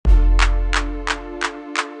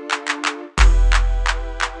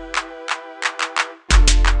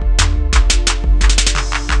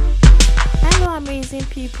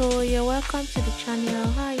morning, people. You're welcome to the channel.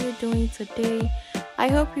 How are you doing today? I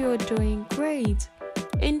hope you're doing great.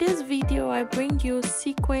 In this video, I bring you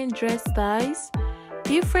sequin dress styles,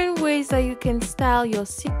 different ways that you can style your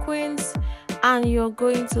sequins, and you're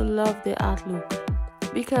going to love the outlook.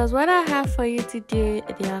 Because what I have for you today,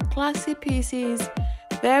 they are classy pieces,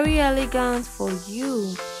 very elegant for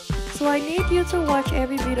you. So I need you to watch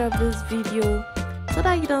every bit of this video so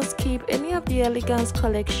that you don't skip any of the elegance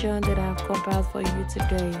collection that I've compiled for you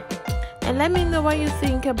today. And let me know what you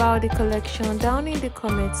think about the collection down in the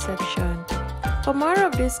comment section. For more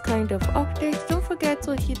of this kind of updates, don't forget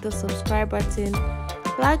to hit the subscribe button,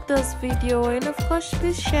 like this video, and of course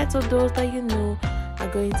please share to those that you know are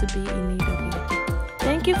going to be in need of it.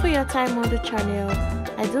 Thank you for your time on the channel.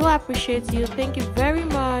 I do appreciate you. Thank you very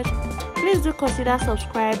much. Please do consider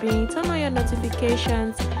subscribing, turn on your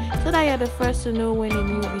notifications so that you're the first to know when a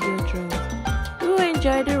new video drops. Do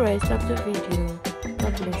enjoy the rest of the video.